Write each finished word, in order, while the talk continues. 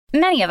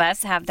Many of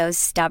us have those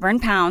stubborn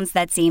pounds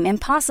that seem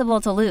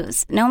impossible to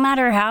lose, no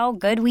matter how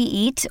good we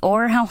eat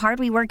or how hard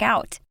we work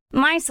out.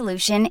 My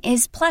solution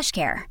is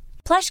PlushCare.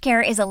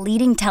 PlushCare is a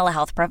leading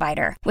telehealth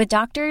provider with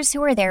doctors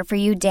who are there for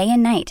you day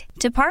and night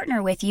to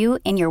partner with you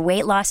in your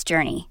weight loss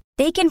journey.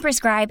 They can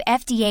prescribe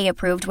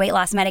FDA-approved weight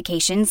loss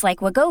medications like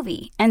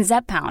Wegovy and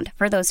Zepbound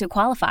for those who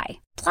qualify.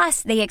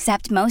 Plus, they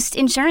accept most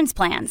insurance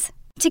plans.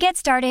 To get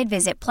started,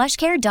 visit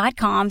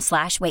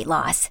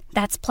plushcare.com/weightloss.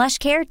 That's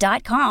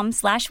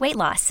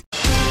plushcare.com/weightloss.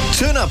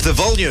 Turn up the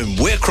volume.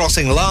 We're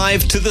crossing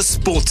live to the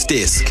sports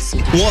desk.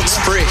 What's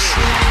fresh?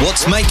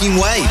 What's making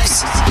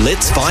waves?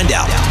 Let's find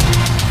out.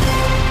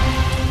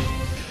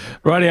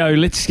 Rightio,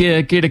 let's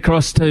get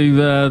across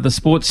to the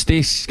sports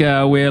desk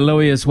where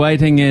Louis is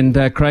waiting, and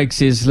Craig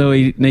says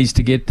Louis needs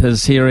to get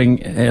his hearing.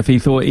 If he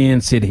thought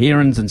Ian said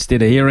herons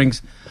instead of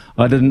hearings,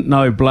 I didn't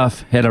know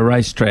Bluff had a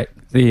racetrack.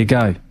 There you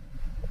go.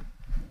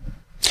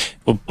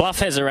 Well, Bluff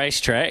has a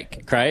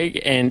racetrack,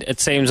 Craig, and it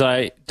seems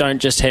I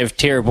don't just have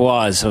terrible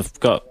eyes. I've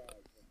got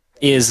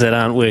ears that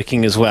aren't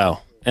working as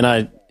well.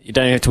 And you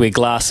don't have to wear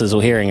glasses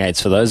or hearing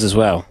aids for those as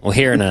well, or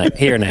hearing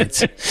aids.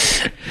 So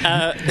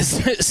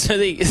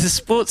the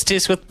sports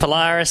test with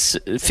Polaris,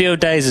 field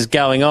days is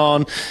going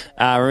on.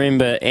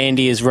 Remember,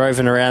 Andy is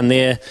roving around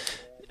there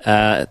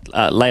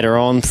later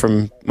on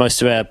from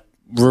most of our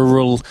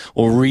rural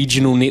or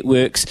regional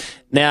networks.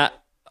 Now,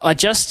 I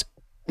just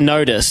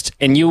noticed,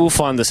 and you will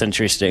find this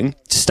interesting,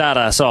 to start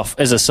us off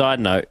as a side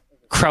note,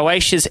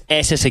 Croatia's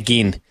at it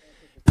again.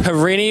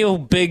 Perennial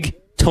big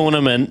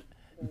tournament,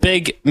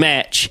 big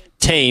match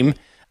team,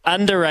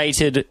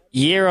 underrated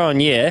year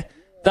on year.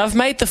 They've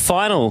made the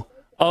final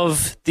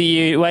of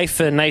the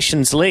UEFA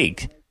Nations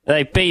League.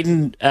 They've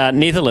beaten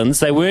Netherlands.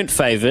 They weren't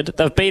favoured.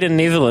 They've beaten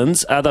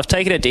Netherlands. They've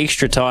taken it to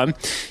extra time.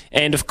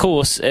 And, of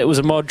course, it was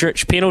a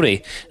Modric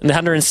penalty in the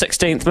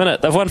 116th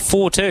minute. They've won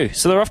 4-2,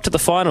 so they're off to the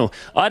final.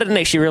 I didn't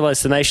actually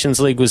realise the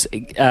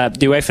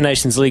UEFA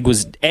Nations League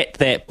was at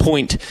that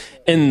point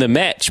in the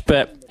match,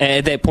 but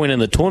at that point in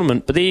the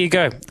tournament. But there you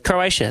go.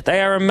 Croatia, they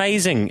are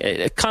amazing.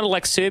 Kind of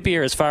like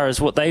Serbia as far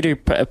as what they do,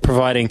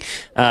 providing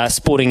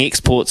sporting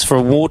exports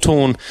for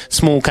war-torn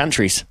small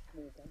countries.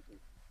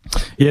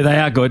 Yeah, they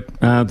are good.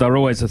 They're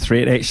always a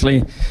threat,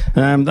 actually.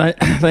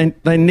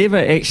 They never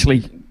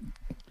actually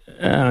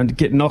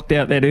get knocked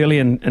out that early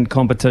in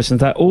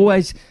competitions. They're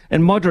always,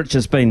 and Modric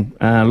has been,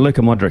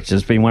 Luka Modric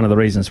has been one of the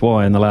reasons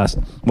why in the last,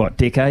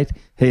 decade?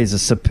 He is a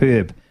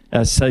superb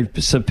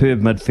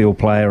midfield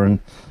player and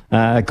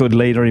a good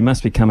leader. He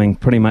must be coming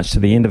pretty much to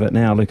the end of it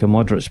now, Luka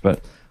Modric. But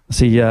I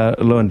see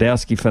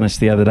Lewandowski finished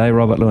the other day,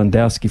 Robert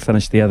Lewandowski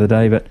finished the other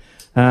day, but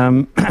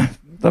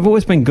they've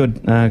always been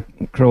good,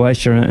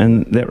 Croatia,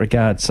 in that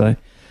regard. So,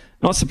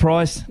 not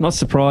surprised.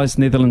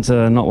 Netherlands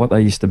are not what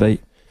they used to be.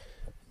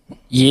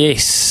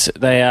 Yes,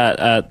 they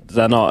are.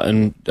 They're not,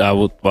 and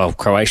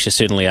Croatia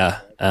certainly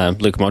are.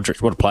 Luka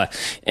Modric, what a player!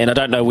 And I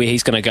don't know where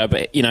he's going to go,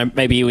 but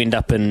maybe you end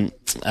up in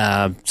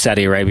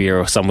Saudi Arabia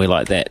or somewhere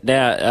like that.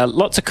 Now,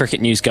 lots of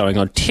cricket news going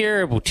on.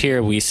 Terrible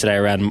yesterday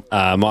around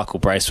Michael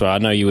Bracewell. I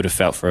know you would have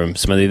felt for him,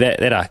 Smithy.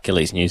 That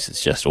Achilles news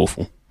is just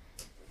awful.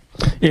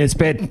 Yeah, it's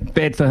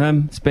bad for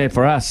him. It's bad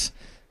for us.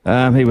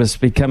 He was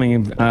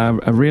becoming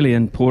a really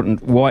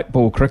important white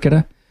ball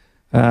cricketer.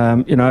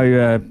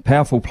 A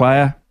powerful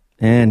player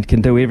and can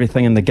do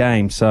everything in the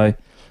game. So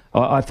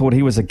I thought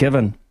he was a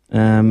given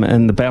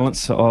in the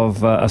balance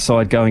of a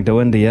side going to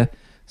India.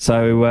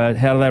 So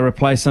how do they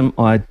replace him?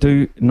 I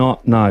do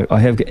not know. I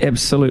have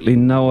absolutely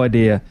no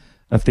idea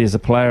if there's a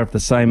player of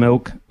the same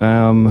ilk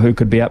who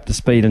could be up to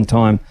speed in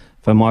time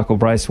for Michael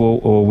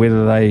Bracewell, or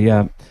whether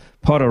they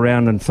pot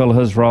around and fill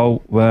his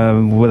role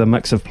with a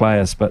mix of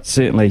players. But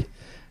certainly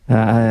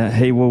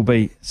he will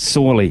be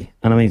sorely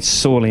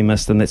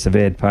missed, and that's a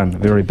bad pun,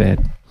 very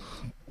bad.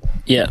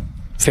 Yeah,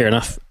 fair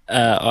enough.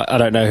 I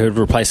don't know who would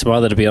replace him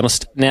either, to be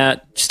honest. Now,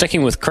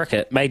 sticking with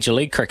cricket, Major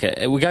League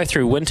Cricket, we go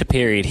through winter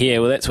period here.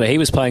 Well, that's where he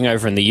was playing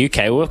over in the UK.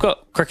 Well, we've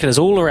got cricketers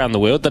all around the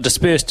world. They're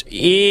dispersed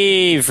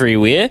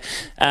everywhere.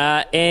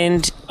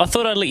 And I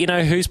thought I'd let you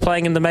know who's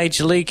playing in the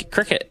Major League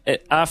Cricket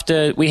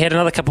after we had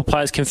another couple of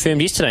players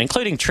confirmed yesterday,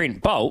 including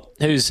Trent Boult,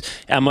 who's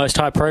our most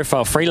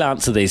high-profile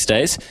freelancer these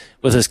days,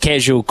 with his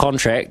casual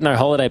contract, no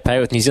holiday pay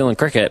with New Zealand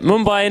Cricket.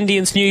 Mumbai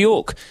Indians, New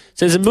York.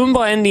 So there's a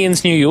Mumbai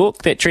Indians, New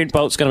York that Trent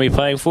Boult's going to be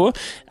playing for.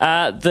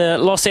 The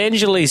Los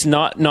Angeles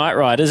Knight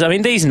Riders. I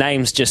mean, these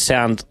names just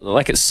sound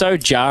like it's so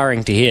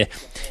jarring to hear.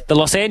 The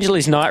Los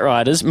Angeles Knight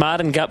Riders,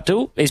 Martin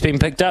Guptill, he's been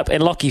picked up,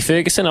 and Lockie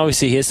Ferguson.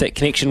 Obviously, he has that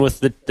connection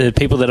with the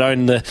people that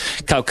own the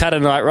Calcutta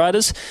Knight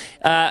Riders.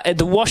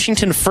 The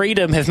Washington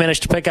Freedom have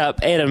managed to pick up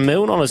Adam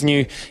Milne on his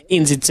new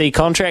NZC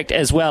contract,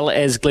 as well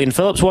as Glenn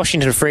Phillips.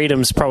 Washington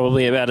Freedom's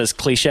probably about as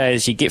cliche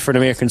as you get for an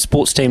American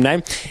sports team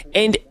name.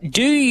 And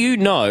do you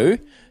know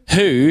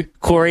who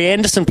Corey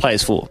Anderson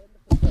plays for?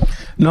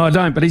 No, I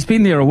don't, but he's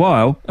been there a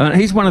while.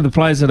 He's one of the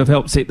players that have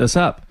helped set this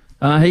up.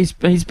 He's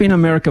been in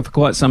America for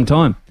quite some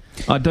time.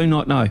 I do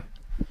not know.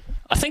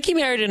 I think he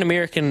married an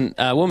American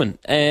woman.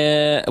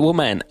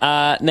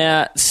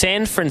 Now,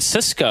 San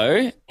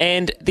Francisco,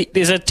 and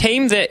there's a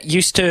team that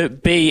used to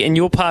be in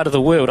your part of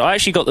the world. I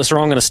actually got this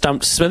wrong in a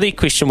Stumped Smithy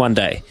question one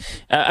day.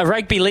 A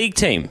rugby league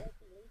team,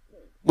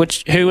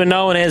 who are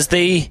known as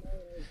the...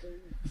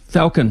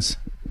 Falcons.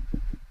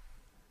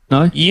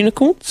 No?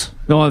 Unicorns?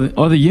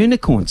 The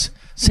Unicorns.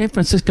 San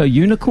Francisco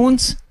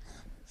Unicorns?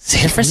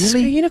 San Francisco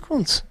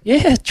Unicorns?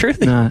 Yeah,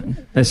 truly. No,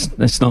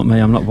 that's not me.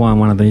 I'm not buying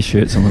one of these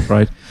shirts, I'm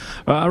afraid.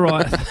 All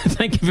right.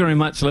 Thank you very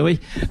much, Louis,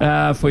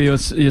 for your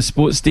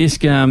sports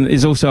desk.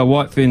 There's also a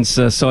White Ferns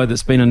side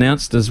that's been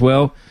announced as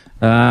well.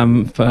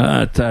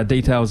 For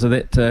details of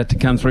that to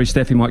come through,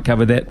 Staffy might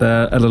cover that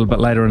a little bit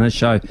later in his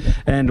show.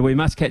 And we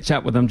must catch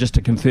up with him just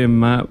to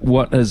confirm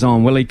what is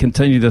on. Will he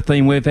continue the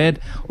theme we've had,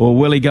 or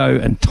will he go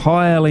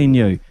entirely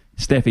new?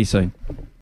 Staffy soon.